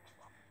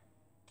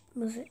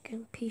 Was it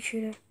again?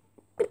 Peter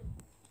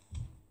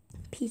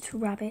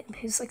Rabbit. And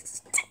he's like,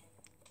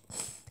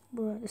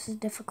 bro, this is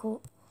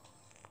difficult.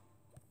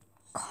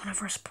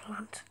 Carnivorous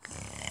plant.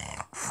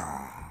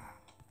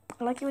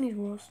 I like it when he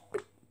roars.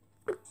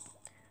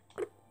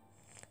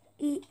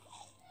 Eat.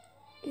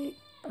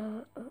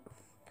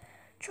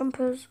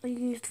 Jumpers are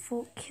used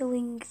for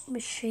killing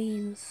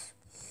machines.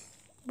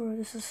 Bro,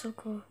 this is so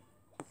cool.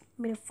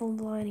 Made a full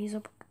line, he's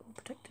up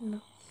protected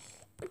now.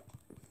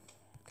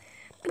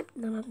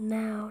 No, not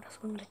now, that's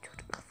what I'm gonna do.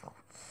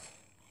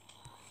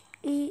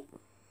 Eat.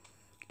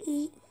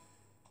 Eat.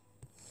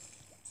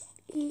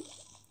 Eat.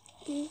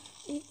 Eat.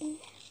 Eat.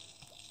 Eat.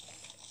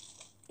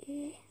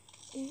 Eat.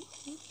 Eat.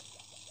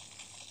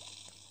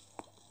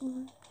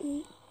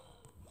 Eat.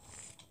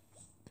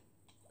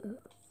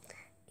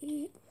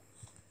 Eat.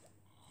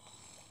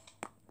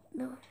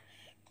 No.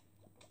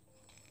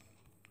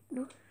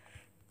 No.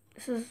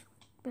 This is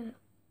better.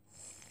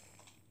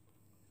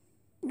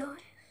 Nice.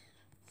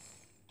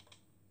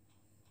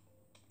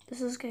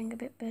 This is getting a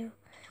bit better.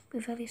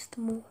 With at least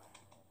more.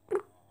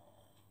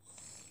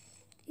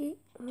 Eat.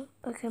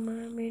 Okay, my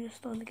immune is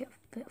starting to get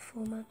a bit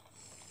full, man.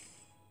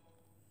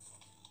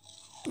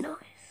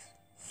 Nice.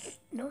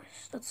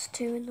 Nice. That's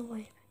 2 in the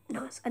way.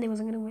 Nice. Anyways,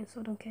 I'm gonna win, so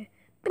I don't care.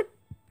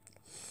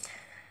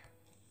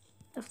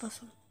 That's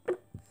last one.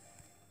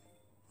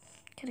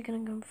 Okay, they're gonna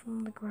go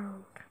from the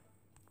ground.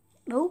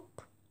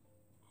 Nope.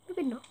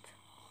 Maybe not.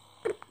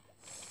 Okay,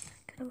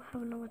 I don't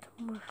have nowhere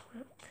to mark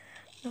it.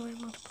 No way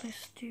more to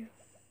place to.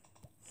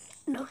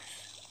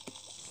 Nice.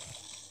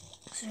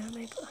 So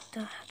maybe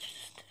I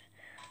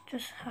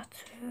just had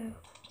to.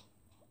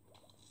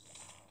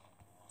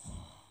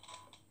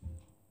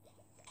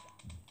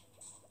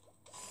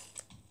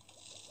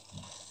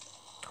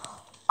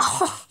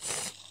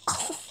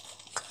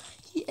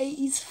 He ate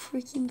his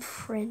freaking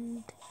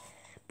friend.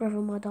 Brother,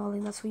 my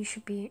darling, that's what you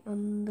should be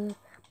on the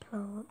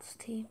plants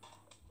team.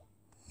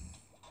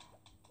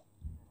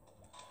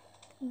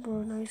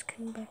 Bro, now he's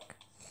coming back.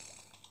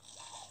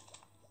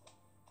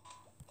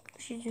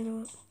 Actually, you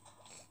know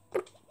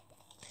what?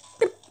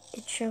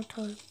 It's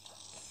showtime.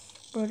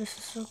 Bro, this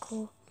is so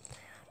cool.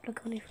 Look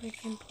how many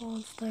freaking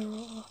plants there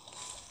are.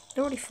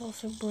 They're already full,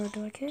 so bro,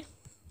 do I care?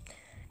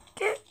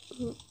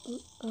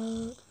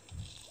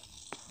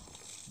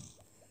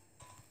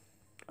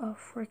 Oh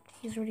frick,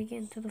 he's already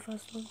getting to the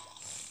first one.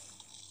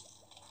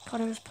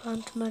 Carnivorous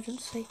plant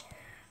emergency.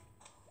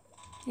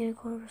 Yeah,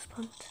 carnivorous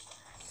plant.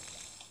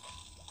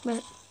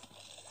 But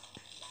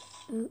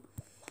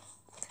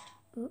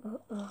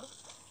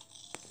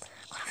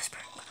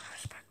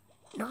carnivorous plant.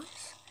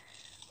 Nice.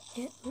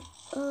 Yeah.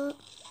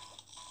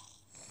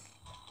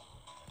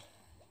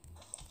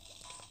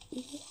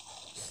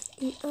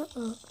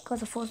 God,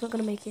 the 4's not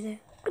gonna make it there.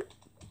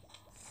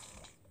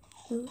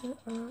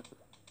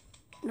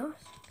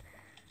 Nice.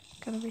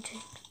 Gotta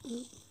retain.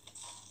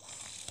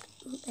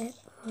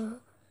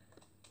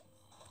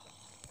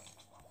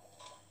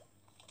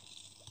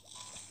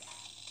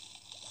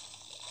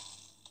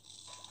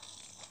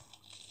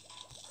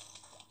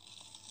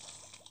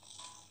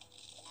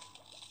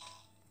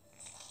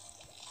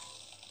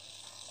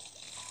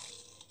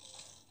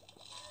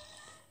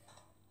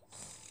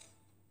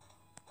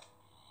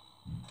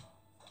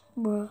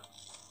 Bruh.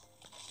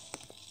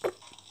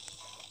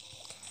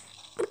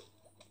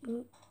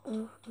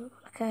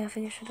 Okay, I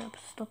think I should have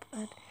stopped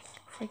at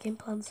freaking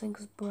planting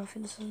because bro, I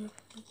think this is enough.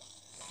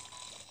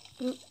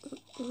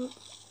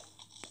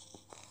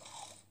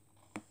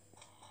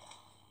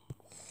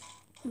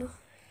 No.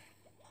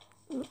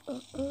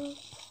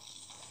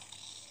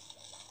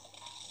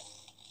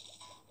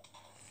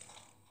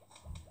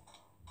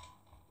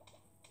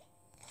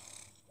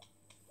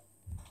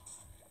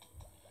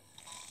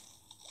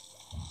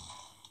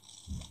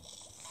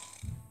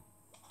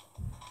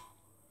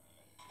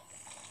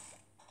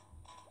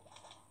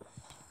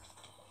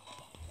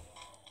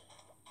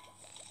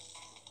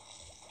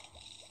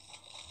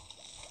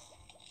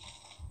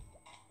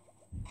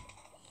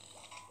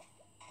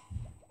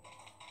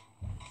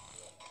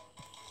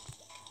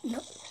 No.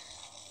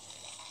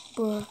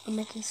 Bro, I'm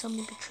making so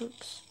many good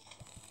troops.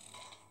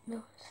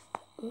 No.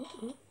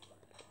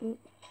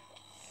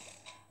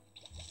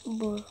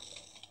 Bro.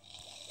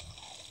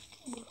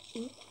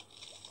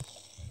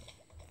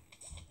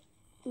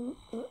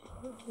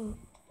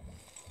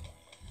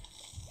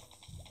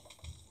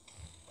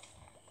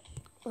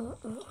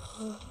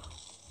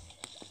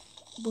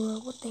 Bro,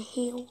 what the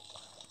hell?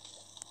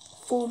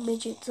 4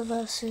 midgets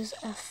versus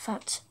a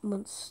fat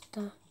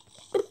monster.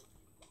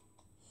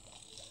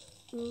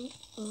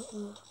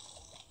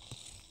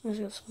 Let's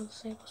go some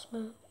save us,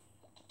 man.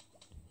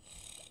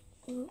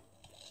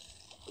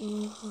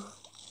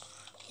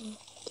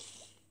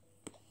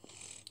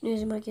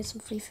 Maybe might get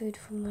some free food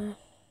from there.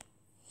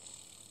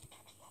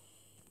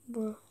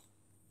 Bro.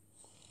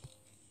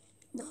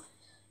 Nice.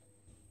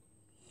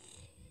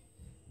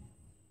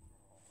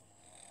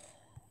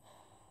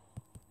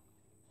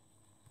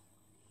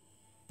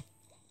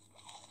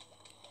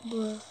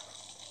 Bruh.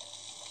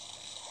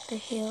 The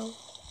hell.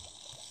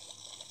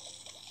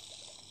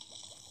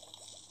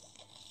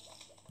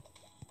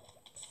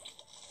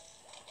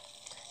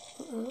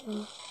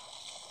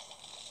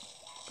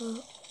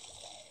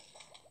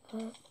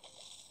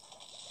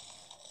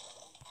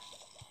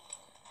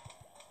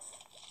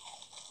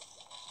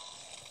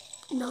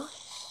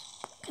 Nice.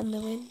 Can they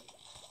win?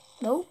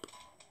 Nope.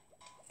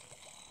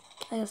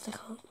 I guess they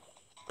can't.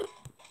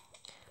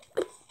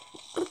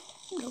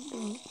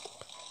 Nope.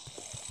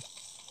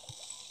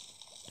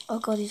 Oh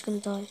god, he's gonna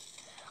die.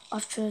 I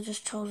should have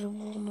just chosen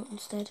walnut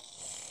instead.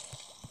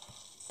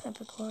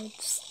 Pepper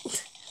clods.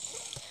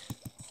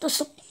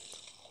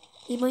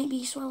 He might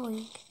be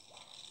swallowing.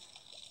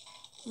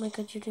 Oh my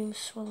god, you didn't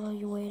swallow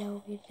your weight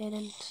out, you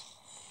didn't.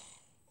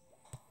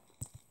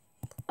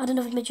 I don't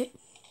know if midget.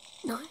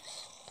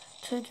 Nice.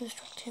 Try to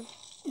distract him.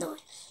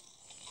 Nice.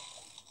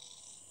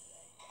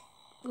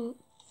 Ooh.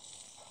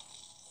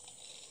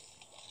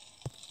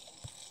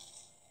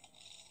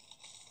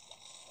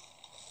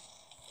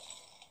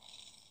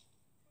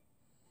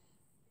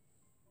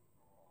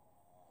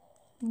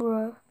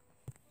 Bro.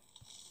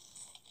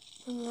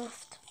 And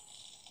left.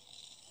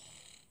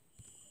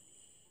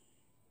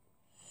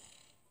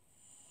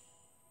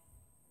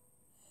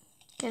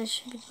 Okay, this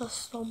should be the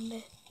last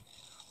zombie.